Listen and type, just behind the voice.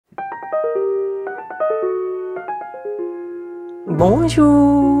ボンジュ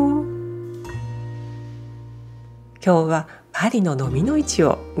ー。今日はパリの蚤の市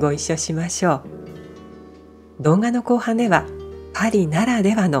をご一緒しましょう。動画の後半ではパリなら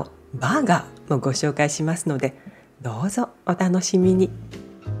ではのバーガーもご紹介しますので、どうぞお楽しみに。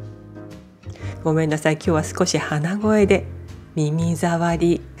ごめんなさい、今日は少し鼻声で耳障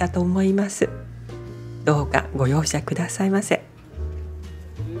りかと思います。どうかご容赦くださいませ。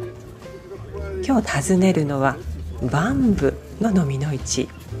今日訪ねるのはヴァンヴの蚤の市、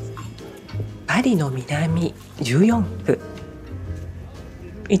パリの南14区。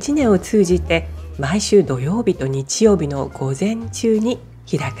1年を通じて毎週土曜日と日曜日の午前中に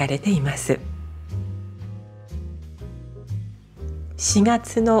開かれています。4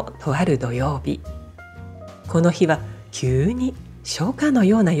月のとある土曜日、この日は急に初夏の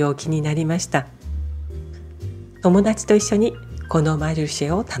ような陽気になりました。友達と一緒にこのマルシ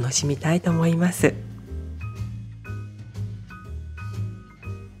ェを楽しみたいと思います。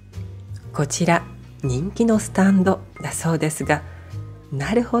こちら人気のスタンドだそうですが、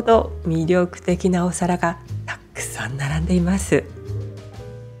なるほど魅力的なお皿がたくさん並んでいます。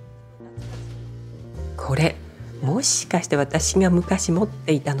これもしかして私が昔持っ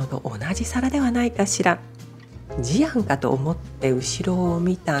ていたのと同じ皿ではないかしら。ジアンかと思って後ろを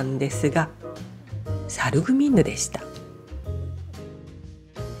見たんですが、サルグミンヌでした。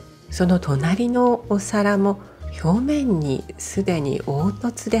その隣のお皿も表面にすでに凹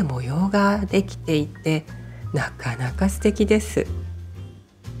凸で模様ができていて、なかなか素敵です。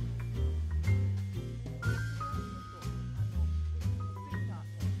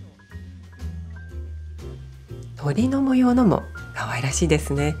鳥の模様のも可愛らしいで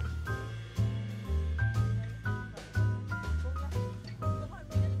すね。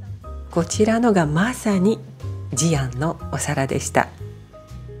こちらのがまさにジアンのお皿でした。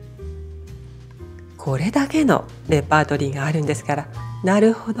これだけのレパートリーがあるんですから、な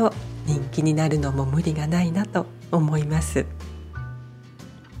るほど人気になるのも無理がないなと思います。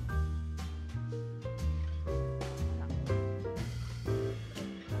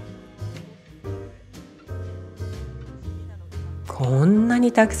こんな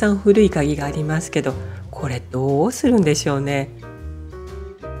にたくさん古い鍵がありますけど、これどうするんでしょうね。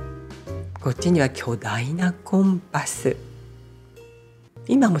こっちには巨大なコンパス。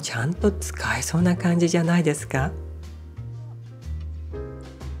今もちゃんと使えそうな感じじゃないですか。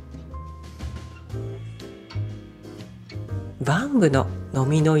ヴァンヴの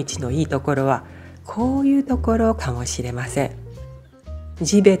蚤の市のいいところはこういうところかもしれません。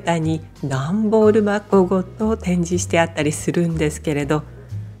地べたに段ボール箱ごと展示してあったりするんですけれど、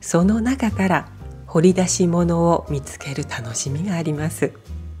その中から掘り出し物を見つける楽しみがあります。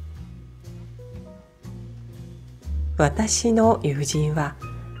私の友人は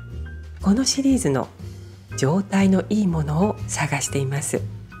このシリーズの状態のいいものを探しています。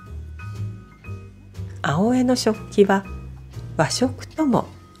青絵の食器は和食とも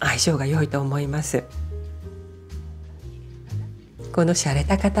相性が良いと思います。この洒落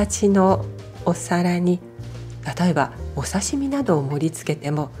た形のお皿に例えばお刺身などを盛り付けて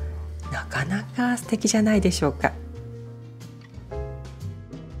もなかなか素敵じゃないでしょうか。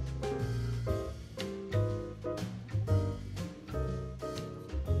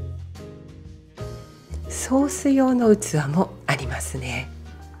ソース用の器もありますね。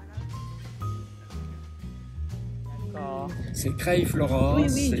C'est Creuger Flora,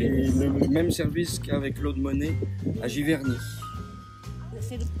 c'est le même service qu'avec Claude Monet à Giverny.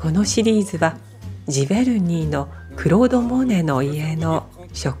 このシリーズはジヴェルニーのクロード・モネの家の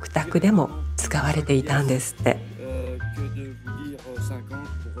食卓でも使われていたんですって。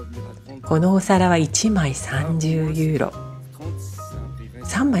このお皿は1枚30ユーロ、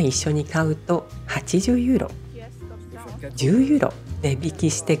3枚一緒に買うと80ユーロ、10ユーロ値引き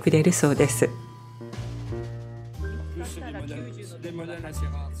してくれるそうです。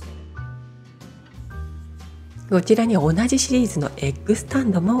こちらに同じシリーズのエッグスタ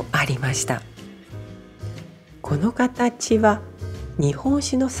ンドもありました。この形は日本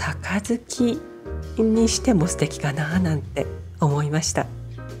酒の杯にしても素敵かななんて思いました。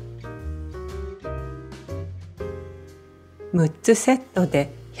6つセット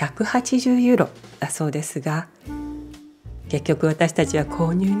で180ユーロだそうですが、結局私たちは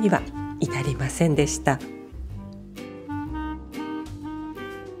購入には至りませんでした。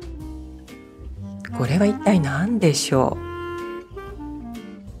これは一体何でしょ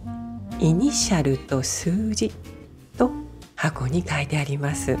う。イニシャルと数字と箱に書いてあり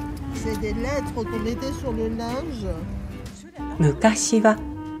ます。昔は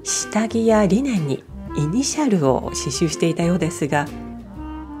下着やリネンにイニシャルを刺繍していたようですが、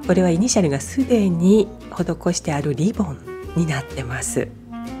これはイニシャルがすでに施してあるリボンになってます。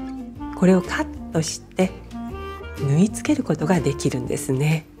これをカットして縫い付けることができるんです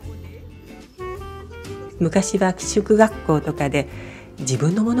ね。昔は寄宿学校とかで自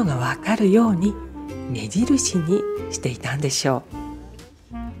分のものが分かるように目印にしていたんでしょ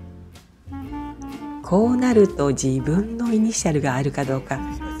う。こうなると自分のイニシャルがあるかどうか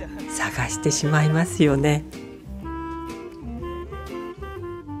探してしまいますよね。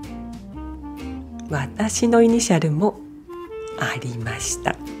私のイニシャルもありまし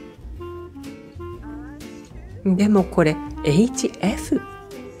た。でもこれ HF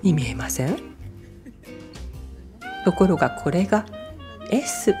に見えません？ところがこれが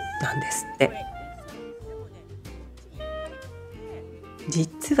S なんですって。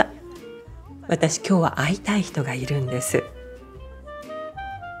実は私今日は会いたい人がいるんです。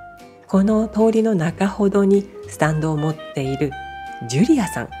この通りの中ほどにスタンドを持っているジュリア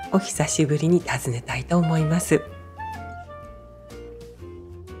さんを久しぶりに訪ねたいと思います。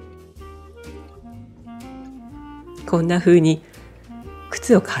こんな風に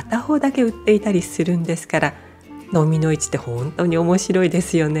靴を片方だけ売っていたりするんですから、蚤の市って本当に面白いで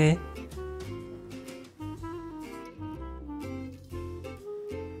すよね。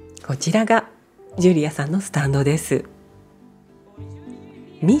こちらがジュリアさんのスタンドです。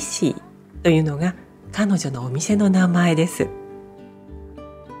ミッシーというのが彼女のお店の名前です。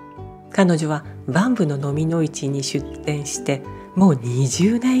彼女はヴァンヴの蚤の市に出店してもう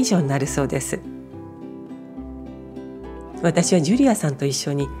20年以上になるそうです。私はジュリアさんと一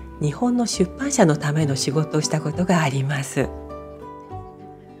緒に日本の出版社のための仕事をしたことがあります。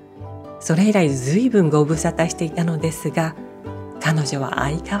それ以来ずいぶんご無沙汰していたのですが、彼女は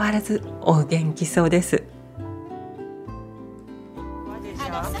相変わらずお元気そうです。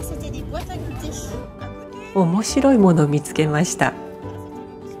面白いものを見つけました。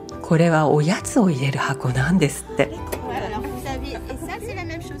これはおやつを入れる箱なんですって。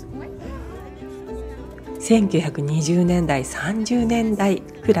1920年代30年代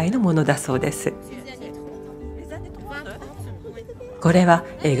くらいのものだそうです。これは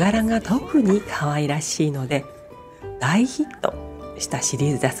絵柄が特に可愛らしいので大ヒットしたシ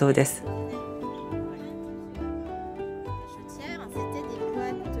リーズだそうです。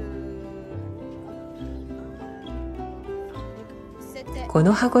こ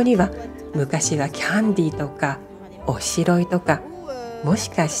の箱には昔はキャンディーとかおしろいとか、もし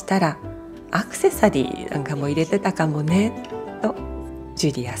かしたらアクセサリーなんかも入れてたかもねとジ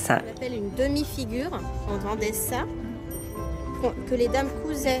ュリアさん。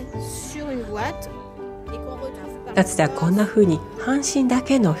かつてはこんな風に半身だ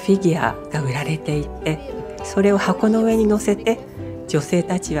けのフィギュアが売られていて、それを箱の上に乗せて女性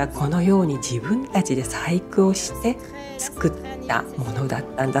たちはこのように自分たちで細工をして作ったものだっ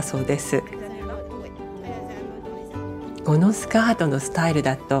たんだそうです。このスカートのスタイル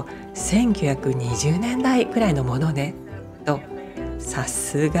だと1920年代くらいのものねと、さ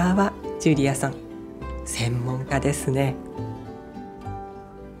すがはジュリアさん、専門家ですね。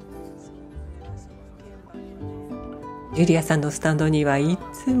ジュリアさんのスタンドにはい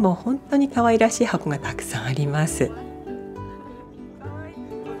つも本当に可愛らしい箱がたくさんあります。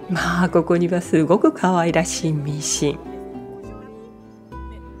まあここにはすごく可愛らしいミシン。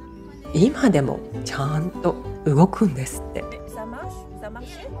今でもちゃんと動くんですって。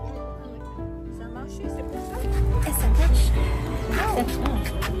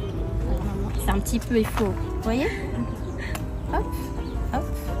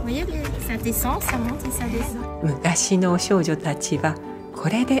昔の少女たちはこ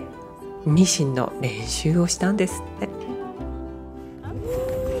れでミシンの練習をしたんですって。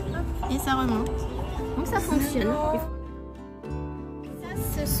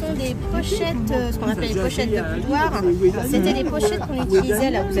Ce sont des pochettes, ce qu'on appelle les pochettes de boudoir. C'était des pochettes qu'on utilisait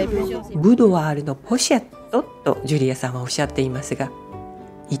là. Vous avez plusieurs. ブドワールのポシェットとジュリアさんはおっしゃっていますが、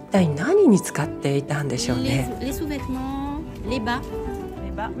一体何に使っていたんでしょうね。Les sous-vêtements, les bas,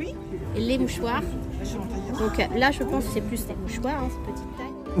 et les mouchoirs. Donc là, je pense que c'est plus des mouchoirs, c'est petite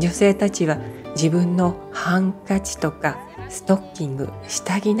taille. 女性たちは自分のハンカチとかストッキング、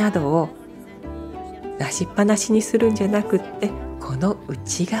下着などを出しっぱなしにするんじゃなくって、この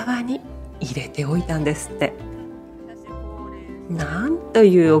内側に入れておいたんですって。なんと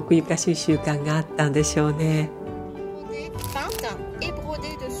いう奥ゆかしい習慣があったんでしょうね。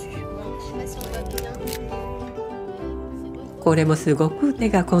これもすごく手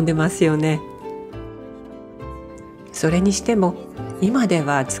が込んでますよね。それにしても今で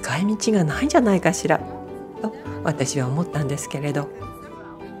は使い道がないんじゃないかしらと私は思ったんですけれど、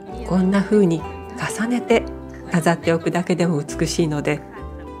こんな風に重ねて飾っておくだけでも美しいので、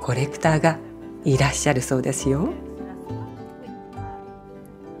コレクターがいらっしゃるそうですよ。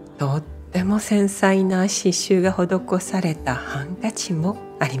とっても繊細な刺繍が施されたハンカチも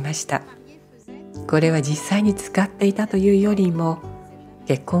ありました。これは実際に使っていたというよりも、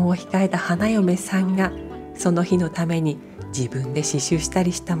結婚を控えた花嫁さんがその日のために自分で刺繍した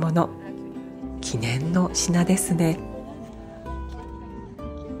りしたもの、記念の品ですね。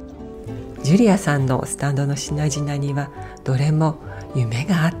ジュリアさんのスタンドの品々にはどれも夢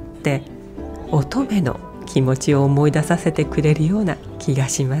があって、乙女の気持ちを思い出させてくれるような気が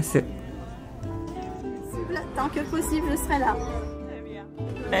します。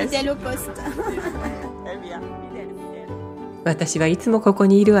私はいつもここ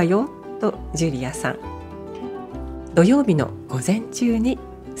にいるわよとジュリアさん、土曜日の午前中に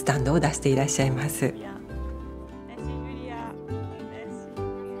スタンドを出していらっしゃいます。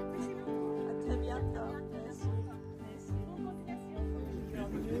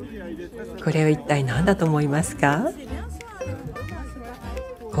これは一体何だと思いますか？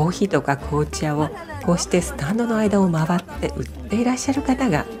コーヒーとか紅茶をこうしてスタンドの間を回って売っていらっしゃる方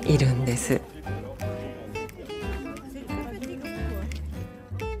がいるんです。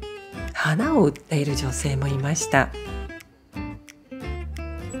花を売っている女性もいました。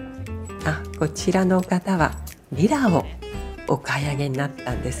こちらの方はリラをお買い上げになっ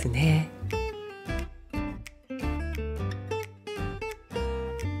たんですね。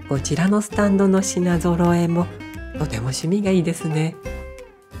こちらのスタンドの品揃えもとても趣味がいいですね。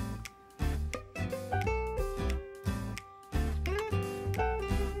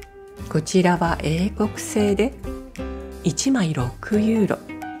こちらは英国製で1枚6ユーロ。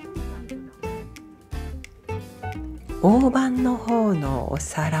大判の方のお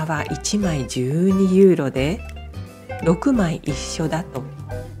皿は1枚12ユーロで、6枚一緒だと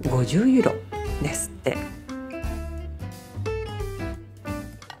50ユーロですって。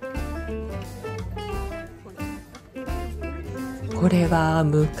これは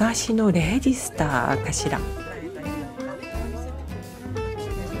昔のレジスターかしら。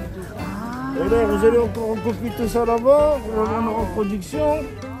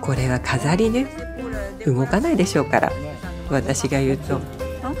これは飾りね。動かないでしょうから、私が言うと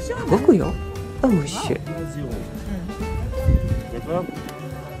動くよとムッシュ。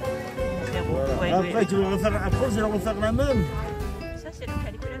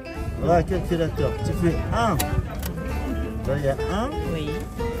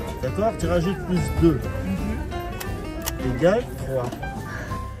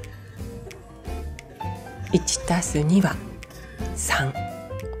1+2 は3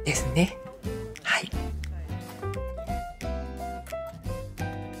ですね。はい。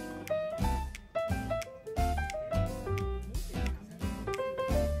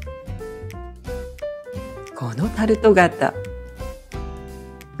このタルト型、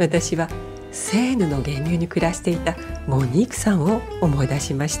私はセーヌの原流に暮らしていたモニークさんを思い出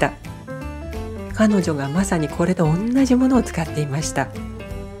しました。彼女がまさにこれと同じものを使っていました。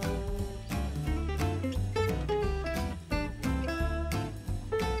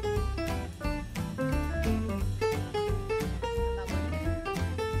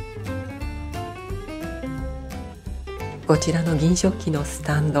こちらの銀食器のス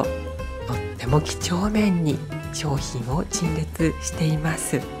タンド、とっても几帳面に商品を陳列していま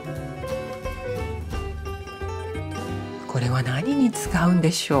す。これは何に使うんで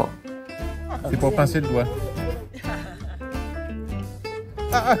しょう？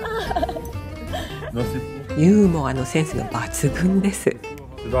ユーモアのセンスが抜群です。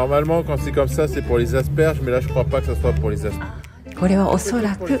Normalement, quand c'est comme ça, c'est pour les asperges, mais là, je crois pas que ça soit pour les asperges. これはおそ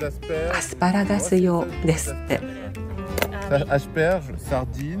らくアスパラガス用ですって。Asperges,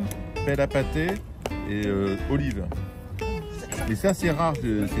 sardines, pelle à pâté et olives. Et ça, c'est rare.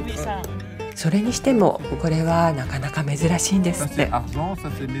 C'est それにしてもこれはなかなか珍しいんですって。ça, c'est argent,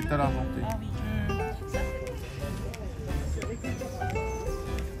 ça, c'est métal argenté.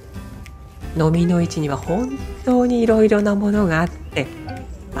 蚤の市には本当にいろいろなものがあって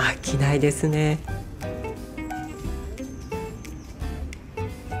飽きないですね。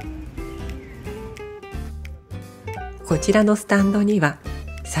こちらのスタンドには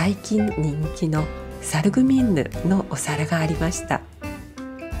最近人気のサルグミンヌのお皿がありました。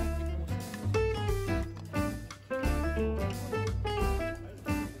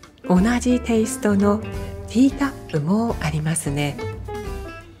同じテイストのティーカップもありますね。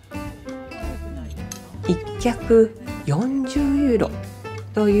1脚40ユーロ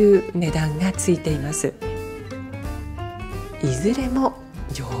という値段がついています。いずれも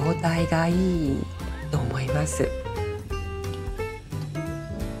状態がいいと思います。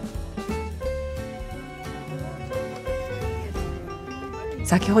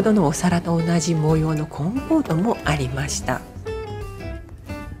先ほどのお皿と同じ模様のコンポートもありました。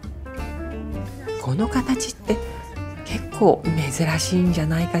この形って結構珍しいんじゃ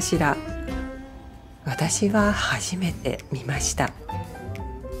ないかしら。私は初めて見ました。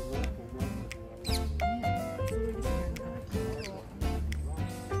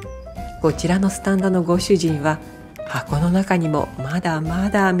こちらのスタンドのご主人は箱の中にもまだま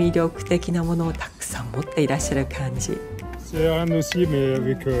だ魅力的なものをたくさん持っていらっしゃる感じ。C'est un aussi, mais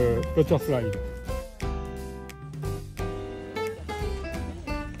avec butterfly.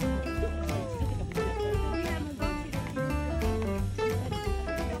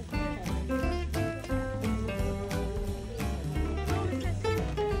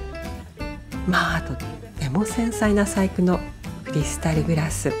まあとっても繊細な細工のクリスタルグ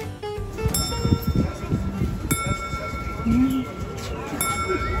ラス。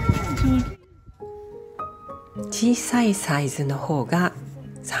小さいサイズの方が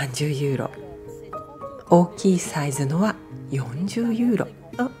30ユーロ、大きいサイズのは40ユーロ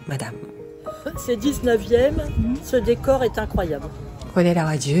とマダム。これら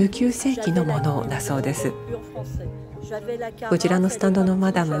は19世紀のものだそうです。こちらのスタンドの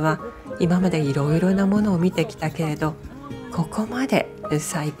マダムは今までいろいろなものを見てきたけれど、ここまで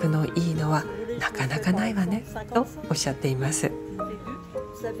細工のいいのはなかなかないわねとおっしゃっています。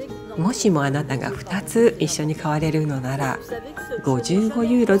もしもあなたが2つ一緒に買われるのなら55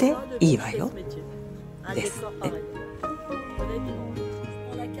ユーロでいいわよですって。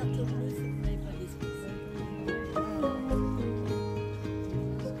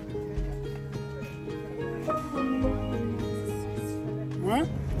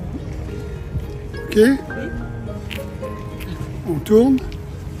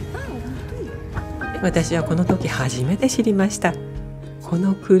私はこの時初めて知りました。こ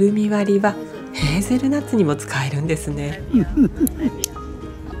のくるみ割りはヘーゼルナッツにも使えるんですね。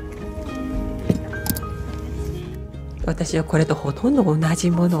私はこれとほとんど同じ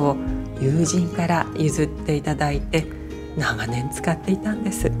ものを友人から譲っていただいて長年使っていたん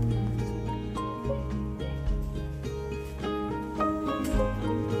です。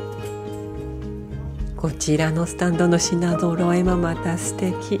こちらのスタンドの品揃えもまた素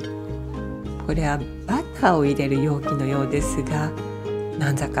敵。これはバターを入れる容器のようですが、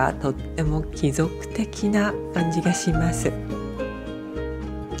なんだかとっても貴族的な感じがします。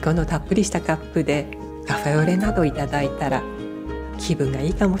このたっぷりしたカップでカフェオレなどいただいたら気分がい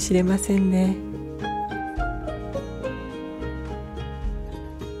いかもしれませんね。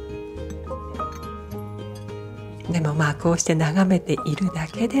でもまあこうして眺めているだ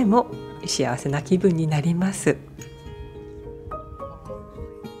けでも幸せな気分になります。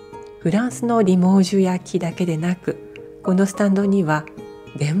フランスのリモージュ焼きだけでなく、このスタンドには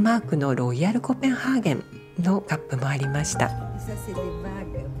デンマークのロイヤルコペンハーゲンのカップもありました。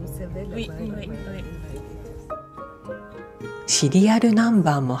シリアルナン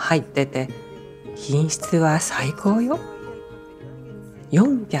バーも入ってて品質は最高よ。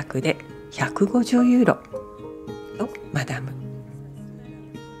400で150ユーロとマダム。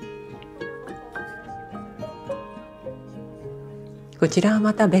こちらは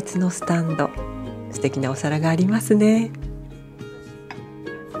また別のスタンド、素敵なお皿がありますね。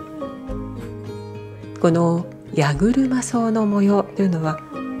この矢車草の模様というのは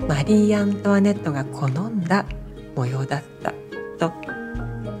マリー・アントワネットが好んだ模様だったと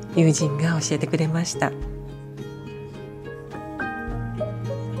友人が教えてくれました。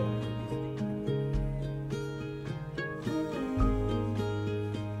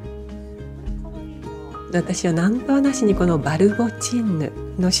私は何とはなしにこのバルボチンヌ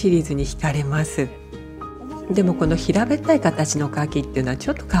のシリーズに惹かれます。でもこの平べったい形の柿っていうのはち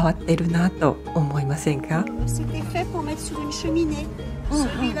ょっと変わってるなと思いませんか？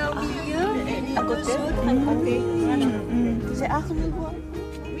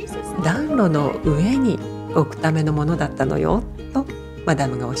暖炉の上に置くためのものだったのよとマダ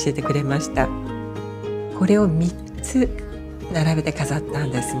ムが教えてくれました。これを3つ並べて飾った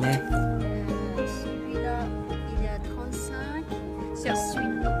んですね。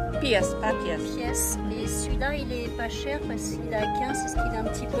pièces, pas pièces. pièces. Et celui-là, il est pas cher parce qu'il a 15, parce qu'il est un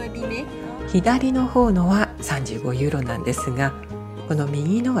petit peu abîmé. 左の方のは35ユーロなんですが、この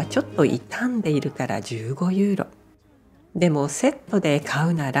右のはちょっと傷んでいるから15ユーロ。でもセットで買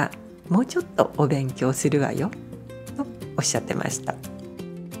うならもうちょっとお勉強するわよとおっしゃってました。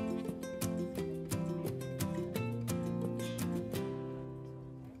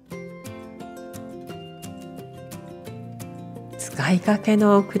使いかけ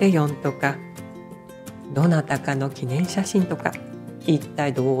のクレヨンとかどなたかの記念写真とか一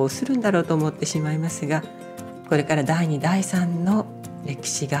体どうするんだろうと思ってしまいますが、これから第2第3の歴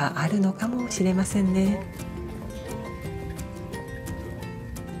史があるのかもしれませんね。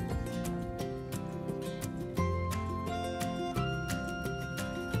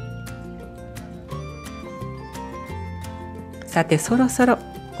さて、そろそろ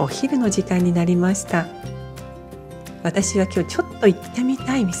お昼の時間になりました。私は今日ちょっと行ってみ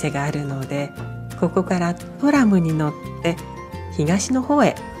たい店があるので、ここからトラムに乗って東の方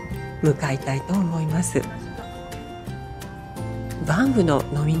へ向かいたいと思います。バンヴの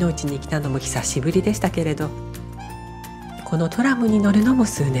蚤の市に来たのも久しぶりでしたけれど、このトラムに乗るのも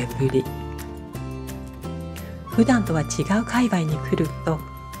数年ぶり。普段とは違う界隈に来ると、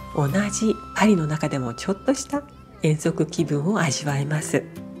同じパリの中でもちょっとした遠足気分を味わえます。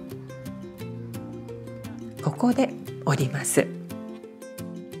ここで降ります。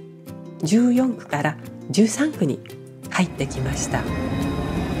14区から13区に入ってきました。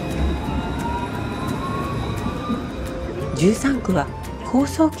13区は高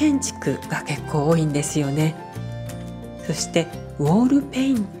層建築が結構多いんですよね。そしてウォールペ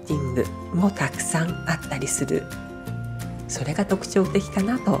インティングもたくさんあったりする。それが特徴的か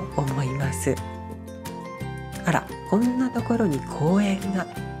なと思います。あら、こんなところに公園が。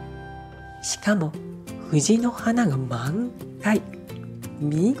しかも藤の花が満開。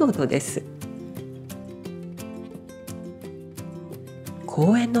見事です。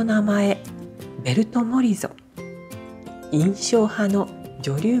公園の名前、ベルトモリゾ。印象派の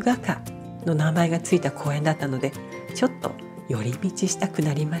女流画家の名前がついた公園だったので、ちょっと寄り道したく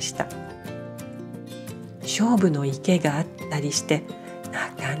なりました。勝負の池があったりしてな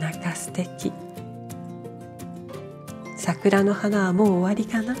かなか素敵。桜の花はもう終わり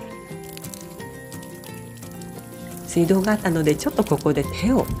かな。水道があったのでちょっとここで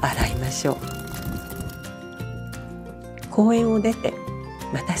手を洗いましょう。公園を出て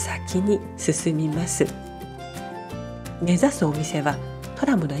また先に進みます。目指すお店はト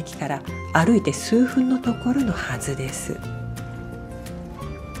ラムの駅から歩いて数分のところのはずです。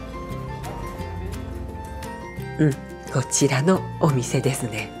こちらのお店です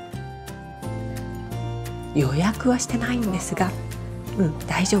ね。予約はしてないんですが、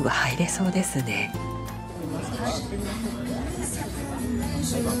大丈夫、入れそうですね。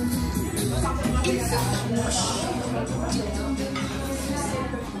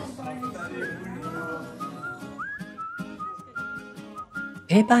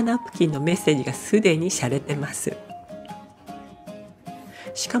ペーパーナプキンのメッセージがすでに洒落てます。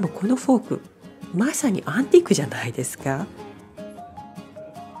しかもこのフォーク、まさにアンティークじゃないですか。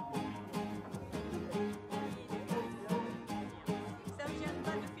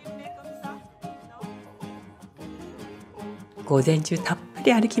午前中たっぷ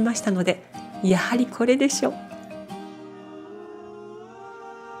り歩きましたので、やはりこれでしょう。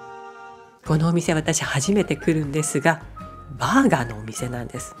このお店、私初めて来るんですが、バーガーのお店なん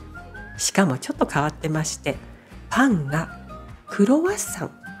です。しかもちょっと変わってまして、パンがクロワッサ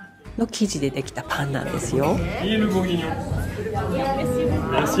ンの生地でできたパンなんですよ。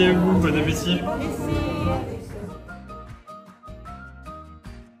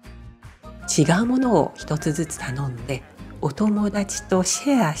違うものを一つずつ頼んで、お友達と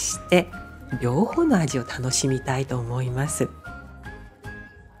シェアして両方の味を楽しみたいと思います。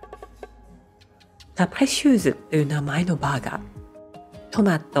カプレシューズという名前のバーガー、ト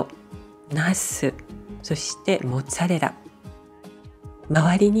マト、ナス、そしてモッツァレラ、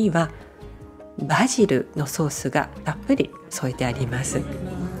周りにはバジルのソースがたっぷり添えてあります。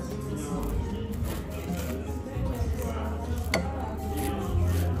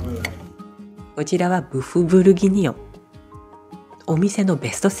こちらはブフブルギニオン、お店の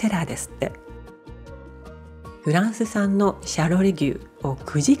ベストセラーですって。フランス産のシャロレ牛を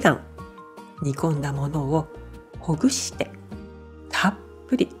9時間煮込んだものをほぐしてたっ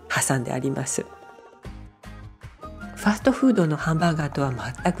ぷり挟んであります。ファストフードのハンバーガーとは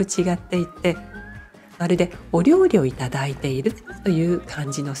全く違っていて、まるでお料理をいただいているという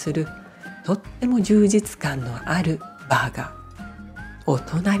感じのする、とっても充実感のあるバーガー。お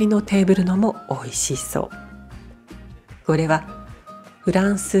隣のテーブルのも美味しそう。これはフラ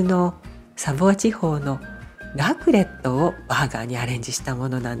ンスのサヴォワ地方のラクレットをバーガーにアレンジしたも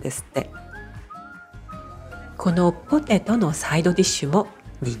のなんですって。このポテトのサイドディッシュも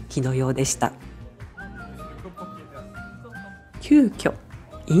人気のようでした。急遽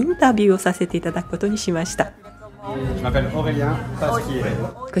インタビューをさせていただくことにしました。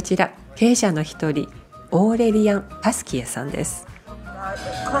こちら経営者の一人、オーレリアン・パスキエさんです。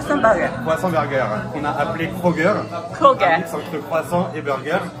Croissant burger. Croissant burger. On a appelé Croger. Croger. Entre croissant et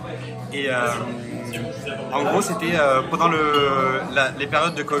burger. Et en gros, c'était pendant les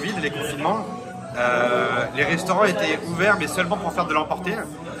périodes de Covid, les confinements. les restaurants étaient ouverts mais seulement pour faire de l'emporter.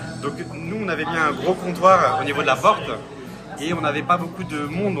 Donc nous on avait mis un gros comptoir au niveau de la porte et on n'avait pas beaucoup de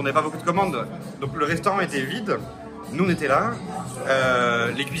monde, on n'avait pas beaucoup de commandes. Donc le restaurant était vide, nous on était là,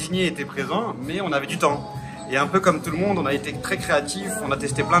 les cuisiniers étaient présents mais on avait du temps. Et un peu comme tout le monde, on a été très créatifs, on a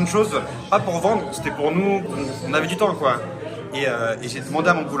testé plein de choses, pas pour vendre, c'était pour nous, on avait du temps quoi. Et j'ai demandé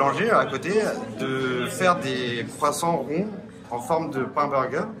à mon boulanger à côté de faire des croissants ronds en forme de pain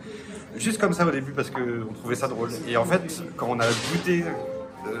burger, juste comme ça au début parce qu'on trouvait ça drôle. Et en fait, quand on a goûté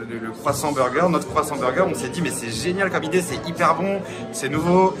le croissant burger, notre croissant burger, on s'est dit mais c'est génial comme idée, c'est hyper bon, c'est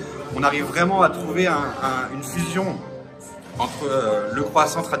nouveau, on arrive vraiment à trouver une fusion entre le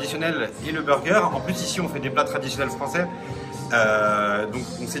croissant traditionnel et le burger. En plus ici on fait des plats traditionnels français, donc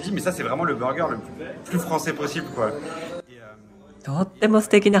on s'est dit mais ça c'est vraiment le burger le plus français possible quoi. とっても素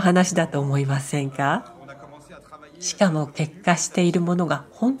敵な話だと思いませんか？しかも結果しているものが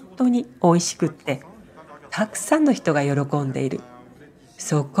本当に美味しくって、たくさんの人が喜んでいる。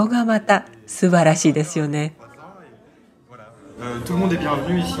そこがまた素晴らしいですよね。Tout le monde est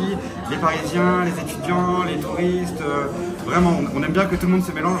bienvenu ici, les Parisiens, les étudiants, les touristes. Vraiment, on aime bien que tout le monde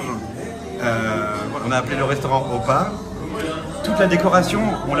se mélange. On a appelé le restaurant Aupa. Toute la décoration,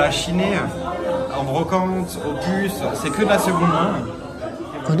 on l'a chinée en brocante, aux puces. C'est que de la seconde main.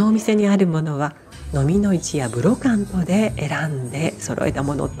 このお店にあるものは蚤の市やブロカントで選んで揃えた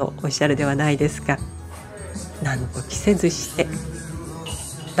ものとおっしゃるではないですか。なんと着せずして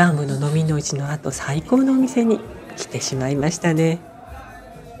バンブの蚤の市の後最高のお店に来てしまいましたね。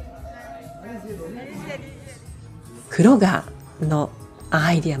クロガーの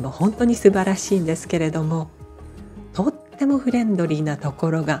アイディアも本当に素晴らしいんですけれども、とってもフレンドリーなと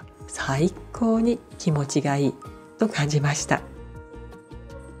ころが最高に気持ちがいいと感じました。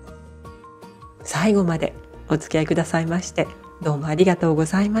最後までお付き合いくださいましてどうもありがとうご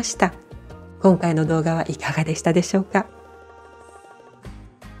ざいました。今回の動画はいかがでしたでしょうか？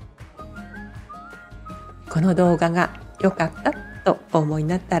この動画が良かったとお思いに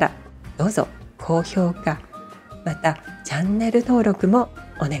なったらどうぞ高評価、またチャンネル登録も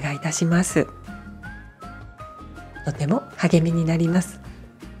お願いいたします。とても励みになります。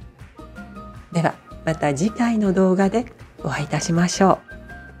ではまた次回の動画でお会いいたしましょう。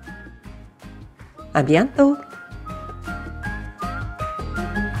アビアント。